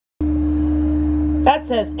That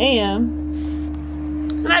says AM.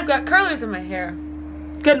 And I've got curlers in my hair.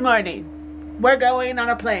 Good morning. We're going on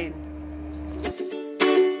a plane.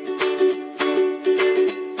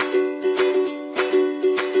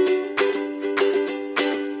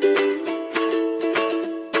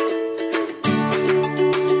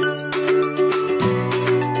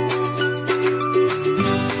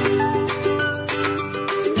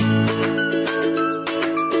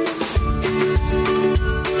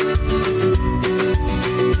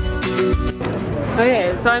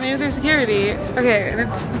 Okay, so I'm in through security. Okay, and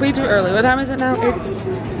it's way too early. What time is it now? It's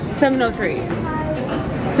 7:03.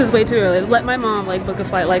 This is way too early. Let my mom like book a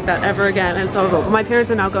flight like that ever again, and it's over. But my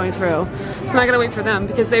parents are now going through, so I gotta wait for them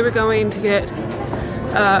because they were going to get.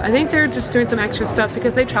 I think they're just doing some extra stuff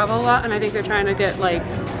because they travel a lot, and I think they're trying to get like,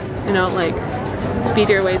 you know, like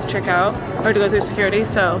speedier ways to check out or to go through security.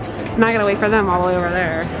 So I'm not gonna wait for them all the way over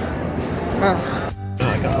there. Oh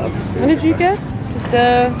my god. What did you get? Just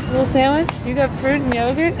a little sandwich. You got fruit and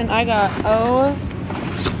yogurt, and I got, oh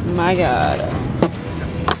my god.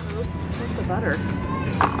 Where's the butter?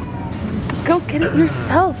 Go get it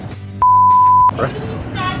yourself.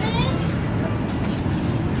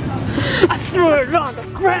 I threw it on the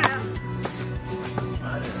ground.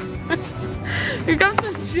 Here comes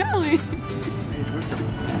some jelly. Where's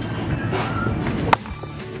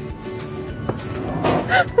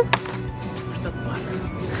the butter?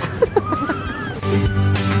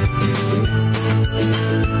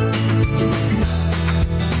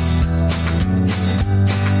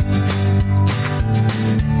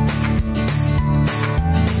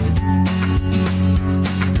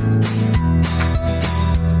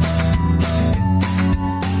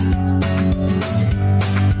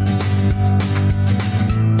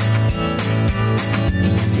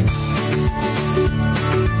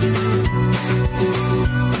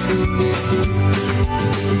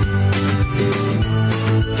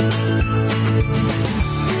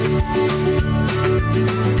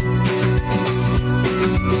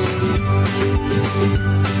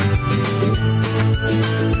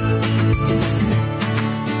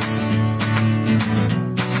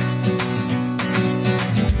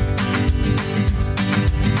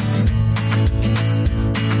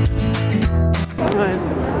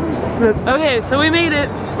 Okay, so we made it.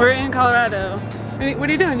 We're in Colorado. What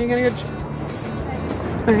are you doing? You're gonna go?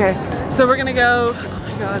 Okay, so we're gonna go. Oh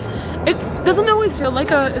my god, it doesn't always feel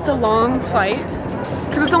like it's a long flight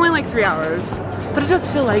because it's only like 3 hours, but it does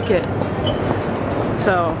feel like it.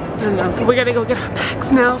 So I don't know. We gotta go get our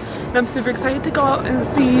bags now, and I'm super excited to go out and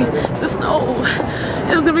see the snow.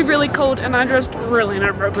 It's gonna be really cold, and I dressed really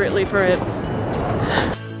inappropriately for it.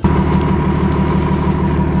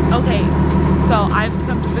 Okay. So I've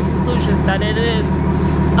come to the conclusion that it is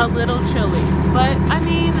a little chilly, but I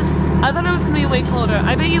mean, I thought it was gonna be way colder.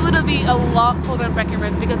 I bet you it'll be a lot colder in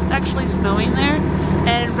Breckenridge because it's actually snowing there,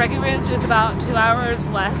 and Breckenridge is about 2 hours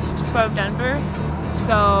west from Denver,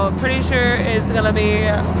 so pretty sure it's gonna be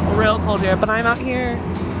real cold here. But I'm out here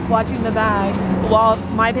watching the bags while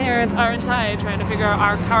my parents are inside trying to figure out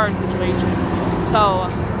our car situation. So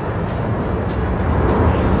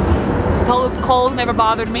cold never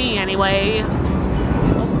bothered me anyway.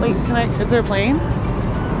 Oh, wait, is there a plane?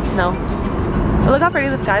 No. But look how pretty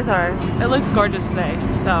the skies are. It looks gorgeous today.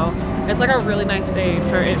 So it's like a really nice day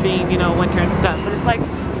for it being, you know, winter and stuff. But it's like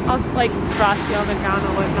also like frosty on the ground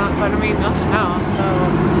and whatnot, but I mean no snow. So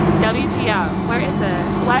WTF, where is it?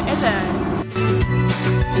 What is it?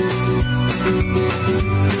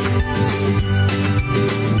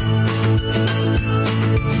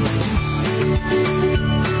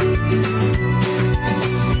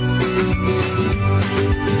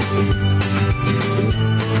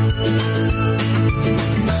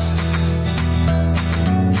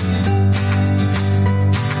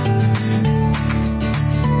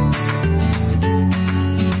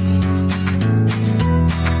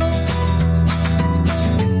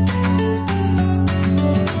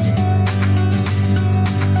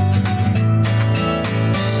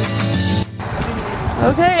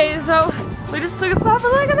 Okay, so we just took a stop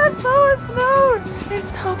and look at that snow, it snowed!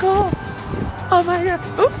 It's so cool! Oh my god.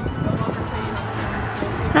 Oop.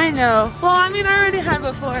 I know. Well, I mean, I already had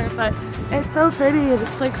before, but it's so pretty and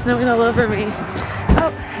it's like snowing all over me.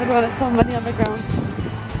 Oh, I brought some money on the ground.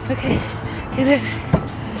 Okay, get it.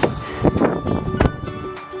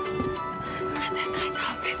 That guy's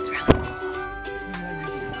outfit's really cool.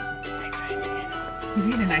 He's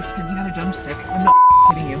eating an ice cream, he got a drumstick. I'm not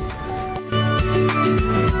kidding you.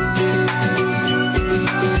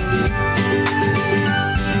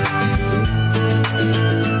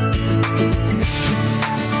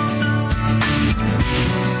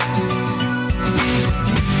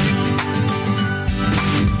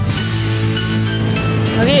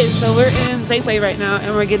 we're in Safeway right now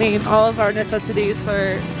and we're getting all of our necessities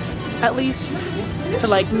for at least for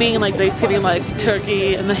like me and like Thanksgiving, like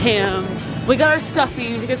turkey and the ham. We got our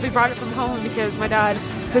stuffing because we brought it from home because my dad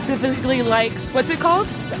specifically likes, what's it called?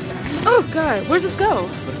 Oh God, where's this go?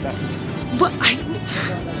 What?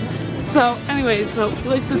 So anyways, so he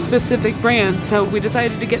likes a specific brand, so we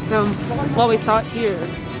decided to get some while we saw it here.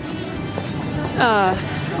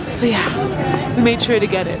 So yeah, we made sure to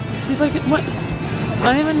get it. Let's see if I can, what? I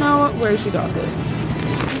don't even know where she got this.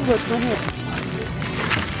 What's going here?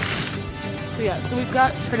 So yeah, so we've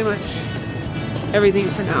got pretty much everything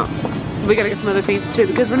for now. We gotta get some other things too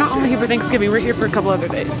because we're not only here for Thanksgiving, we're here for a couple other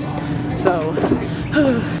days. So.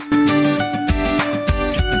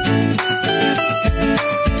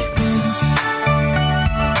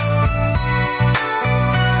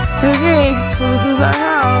 Okay, so this is our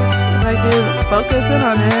house. If I can focus in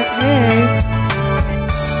on it, hey.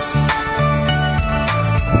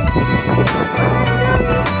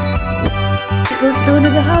 Let's go into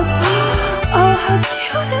the house. Oh, how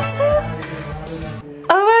cute is this?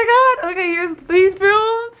 Oh my God. Okay, here's these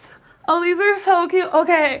rooms. Oh, these are so cute.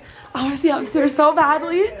 Okay, I want to see upstairs so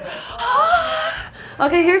badly.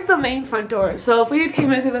 Okay, here's the main front door. So if we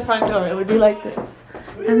came in through the front door, it would be like this.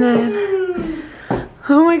 And then,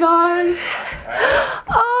 oh my God.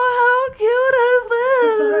 Oh, how cute is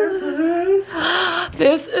this?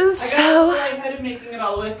 This is so. I got making it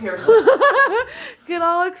all the way up here. So. Get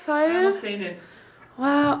all excited. I almost fainted.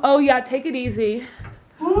 Wow. Oh yeah, take it easy.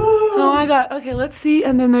 Oh my God. Okay, let's see.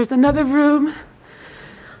 And then there's another room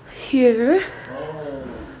here.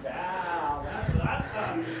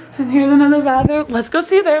 And here's another bathroom. Let's go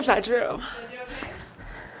see their bedroom.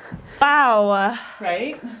 Wow.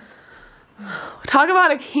 Right? Talk about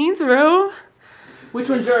a king's room. Which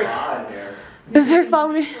one's yours? Is there a spot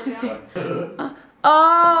with me? Let me see.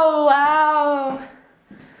 Oh, wow.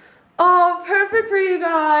 Oh, perfect for you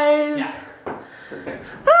guys. Yeah. It's perfect.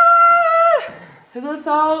 Ah, this is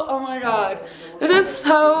so, oh my God. This is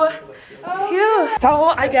so cute.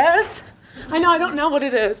 So, I guess, I know, I don't know what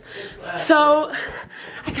it is. So,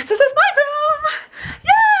 I guess this is my room.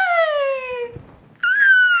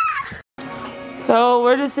 Yay! So,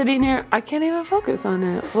 we're just sitting here. I can't even focus on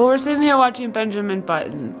it. Well, we're sitting here watching Benjamin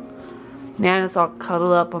Button. Nana's all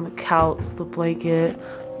cuddled up on the couch with the blanket.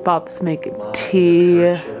 Bob's making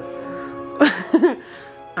tea.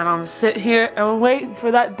 And I'm sitting here and we're waiting for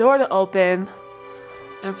that door to open.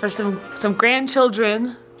 And for some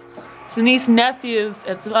grandchildren, some niece and nephews,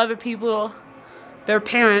 and some other people, their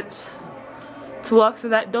parents, to walk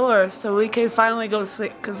through that door so we can finally go to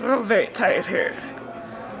sleep because we're very tired here.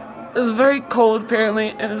 It's very cold apparently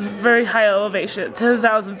and it's very high elevation.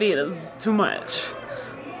 10,000 feet is too much.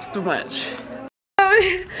 It's too much.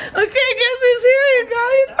 Okay, guess who's here, you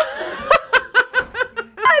guys?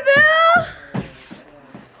 Hi, Bill!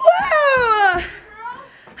 Wow!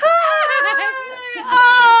 Hi!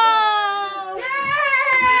 Oh!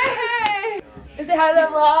 Yay! Say hi to the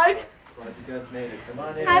vlog. Glad you guys made it. Come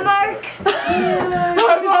on in. Hi, Mark. Hi,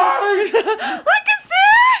 Mark! I can see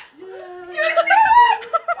it! Yeah. You can see it!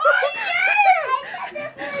 Oh, yay! I said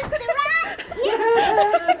this was the right.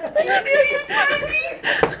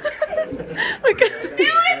 Look at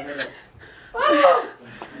it! Oh,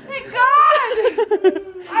 thank God!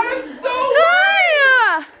 I was so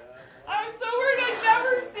worried! I was so worried I'd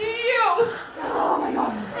never see you! Oh my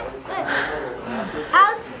God.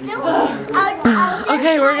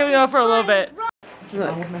 Okay, we're gonna go for a little bit.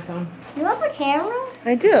 Look. With my phone. You have a camera?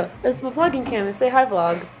 I do. It's my vlogging camera. Say hi,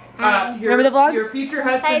 vlog. Remember the vlogs? Your future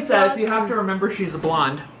husband says you have to remember she's a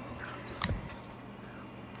blonde.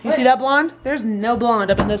 You see that blonde? There's no blonde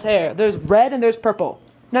up in this hair. There's red and there's purple.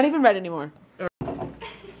 Not even red anymore. You're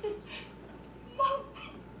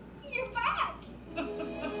back.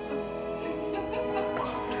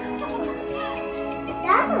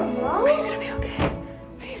 Are you gonna be okay?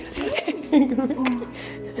 Are you gonna be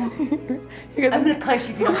okay? I'm gonna punch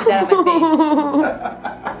you if you don't get out of my face.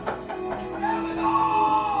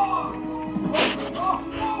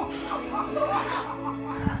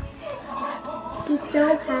 She's so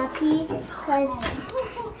happy because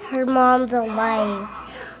her mom's alive.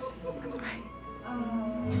 That's right.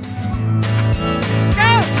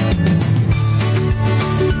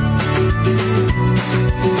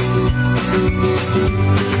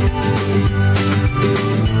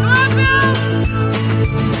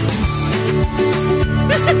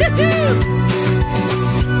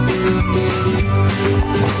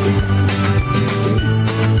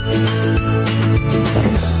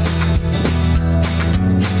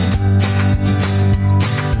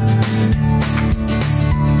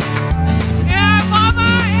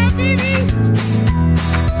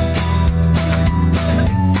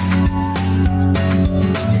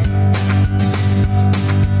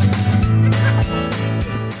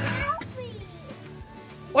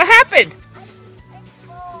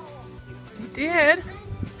 did.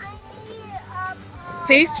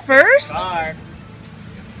 Face first? Bye.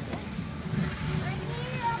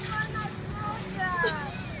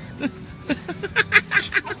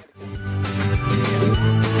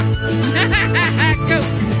 Go.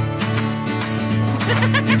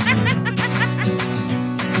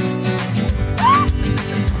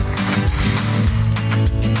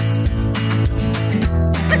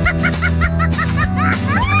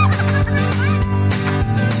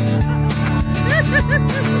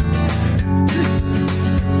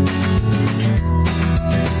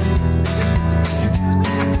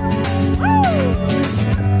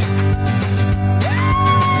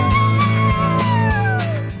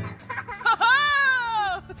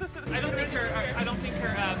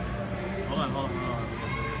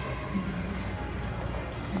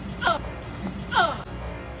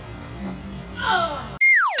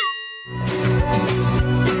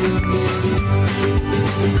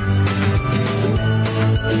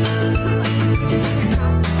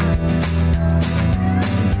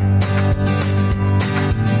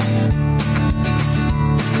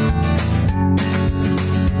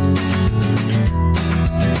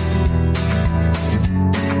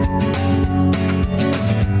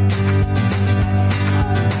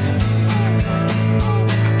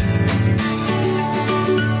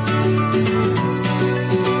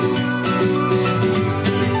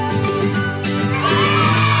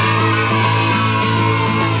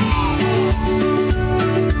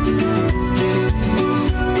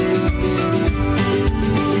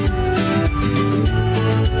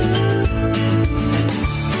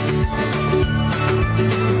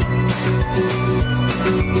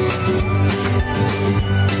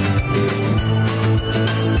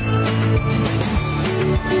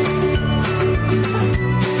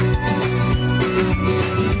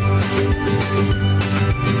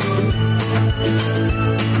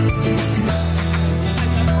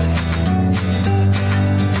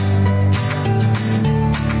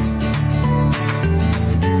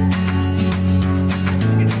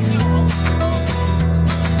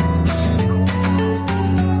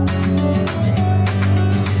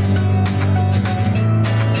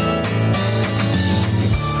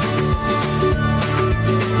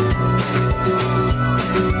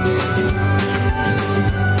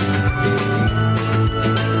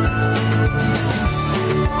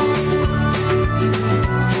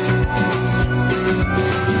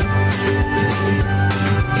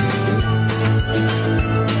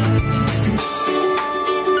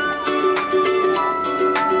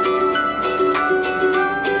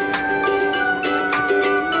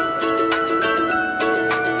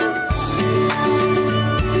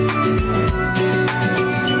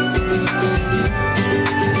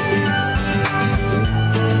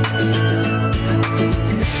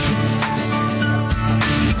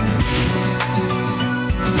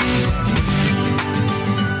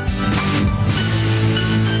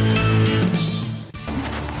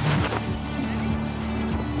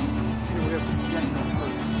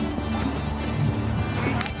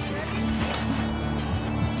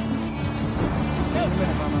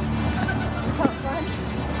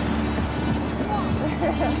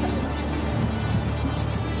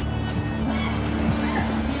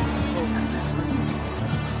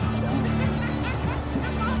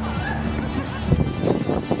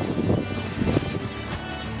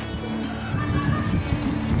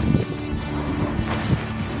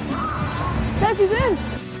 She's in.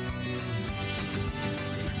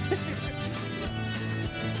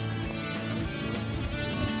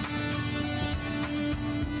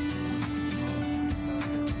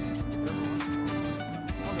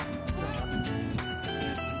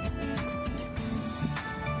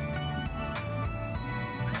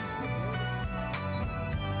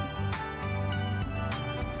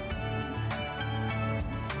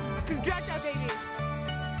 Just drop that baby.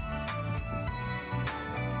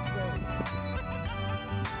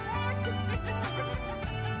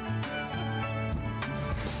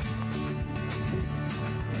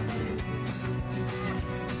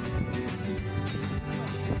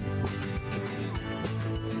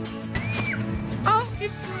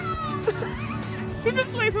 She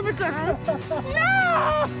just lays on the ground.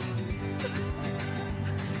 No!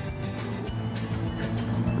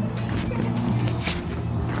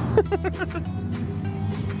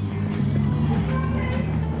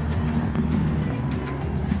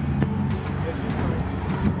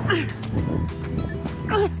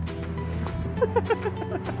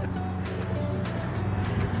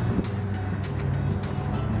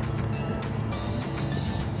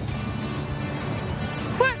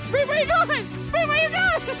 What? Where are you going? Where are you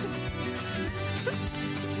going?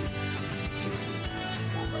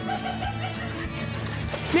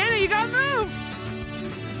 you gotta move.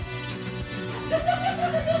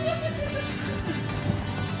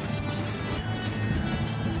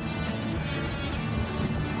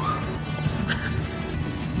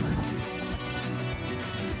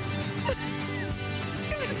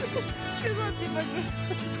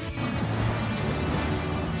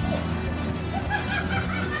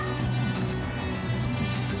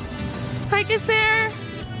 Hi, Kiss there.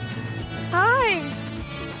 Hi.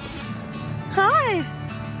 Hi.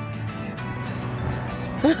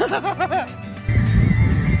 He's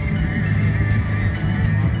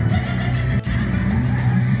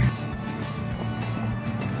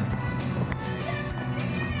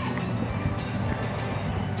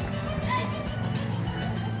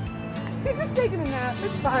just taking a nap.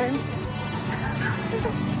 It's fine.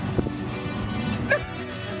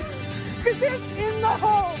 Kazir in the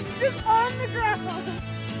hole. Just on the ground.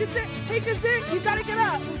 Kazir, hey Kazir, you gotta get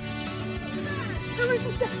up. Who is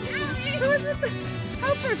it? Who is it?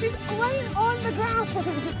 Help her. She's laying on the ground.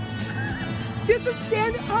 She has to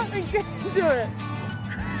stand up and get into it.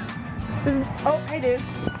 Oh, hey dude.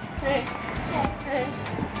 Hey. Hey.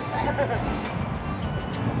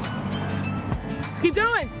 Just keep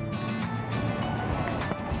going.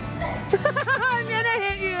 Nana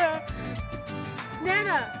hit you.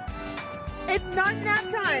 Nana, it's not nap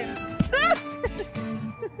time.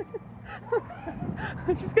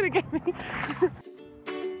 She's gonna get me.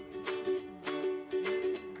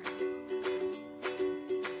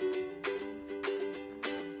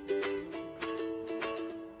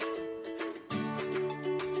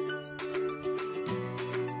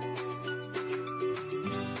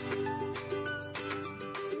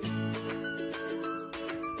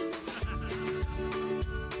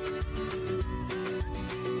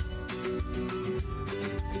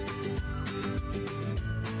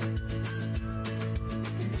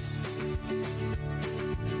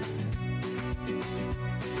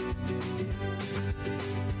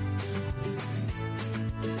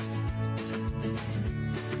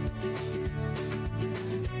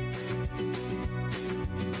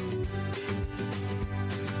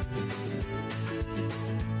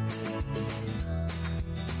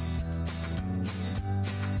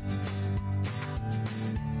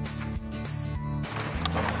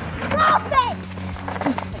 Stop it!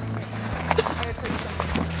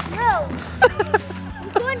 No!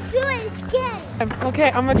 I'm going to do it again. Okay,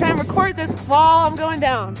 I'm gonna try and record this while I'm going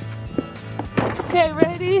down. Okay,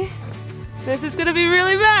 ready? This is gonna be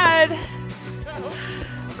really bad.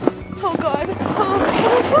 Oh God. Oh.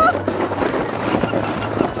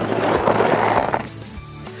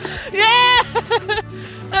 Yeah!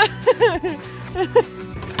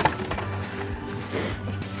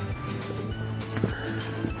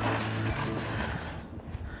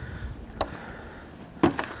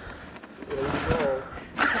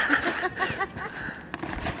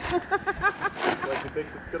 Like he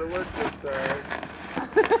thinks it's gonna work this time.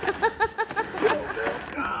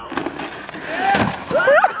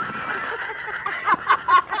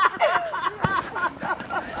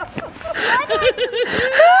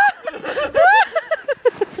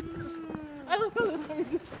 I love how this one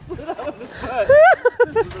just slid out of his butt.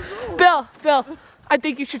 Bill, I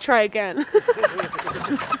think you should try again.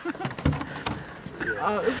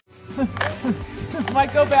 This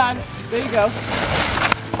might go bad. There you go.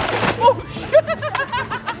 Oh,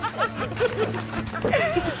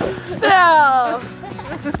 Bill!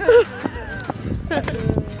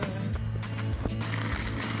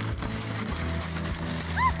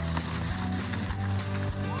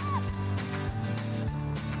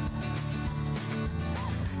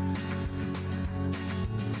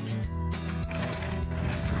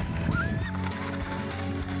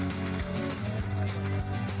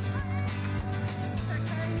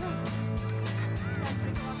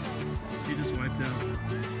 He just wiped out.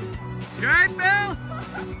 You alright, Bill?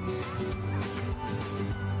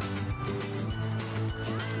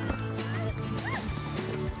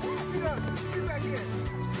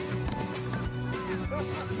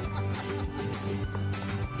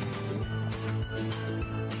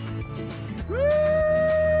 Woo!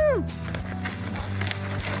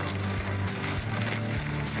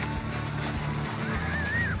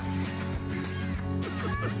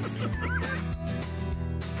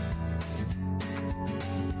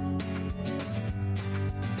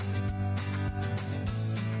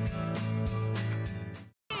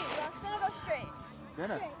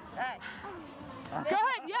 Goodness. Go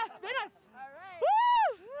ahead, yes, spin us. All right.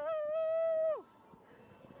 Woo!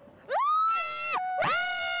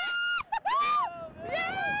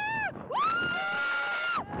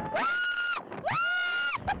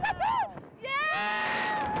 Yeah!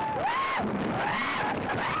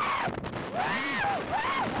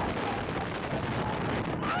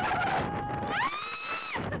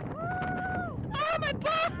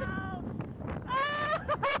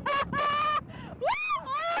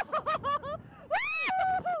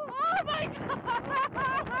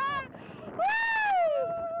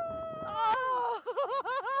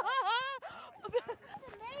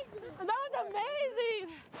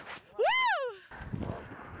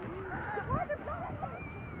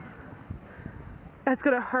 That's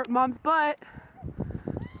gonna hurt Mom's butt.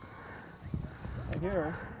 I hear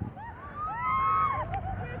her.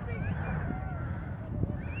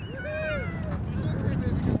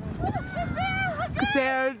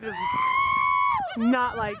 Sarah does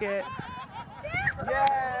not like it.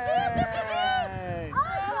 Yay!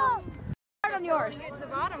 Hard on yours. Get to the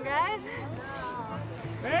bottom, guys.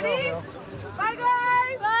 Ready? Bye,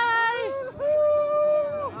 guys! Bye!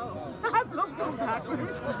 I'm supposed to go backwards.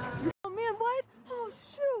 Oh man, what? Oh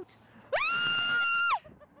shoot!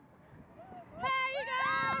 Hey, you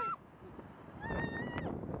guys!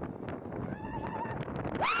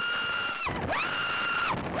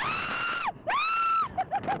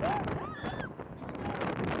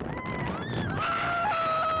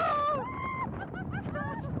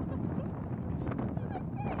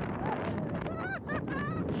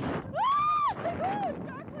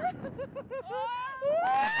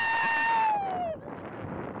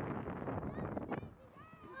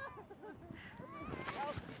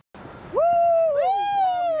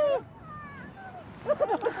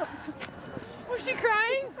 Was she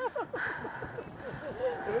crying?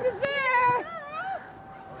 Who's there?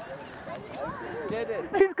 Did it.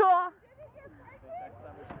 She's cool.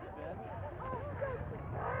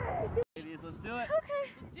 Ladies, let's do it.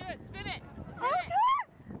 Okay. Let's do it. Spin it. Let's hit Okay. it.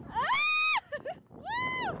 Woo!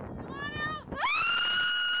 Come on out.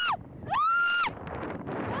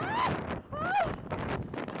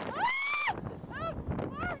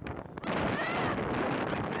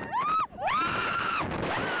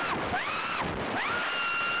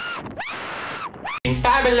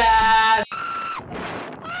 Fabulous!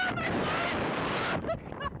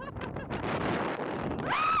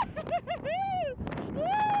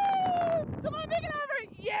 Come on, make it over!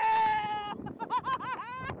 Yeah!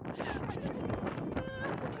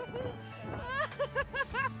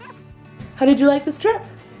 How did you like this trip?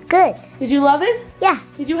 Good. Did you love it? Yeah.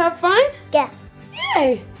 Did you have fun? Yeah.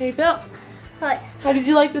 Yay! Hey, Bill. What? How did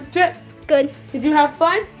you like this trip? Good. Did you have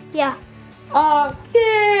fun? Yeah.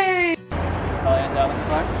 Okay! I'll end down the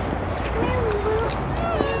front.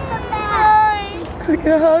 Bye. Can I get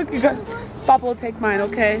a hug? You got... Papa will take mine,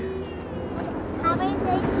 okay?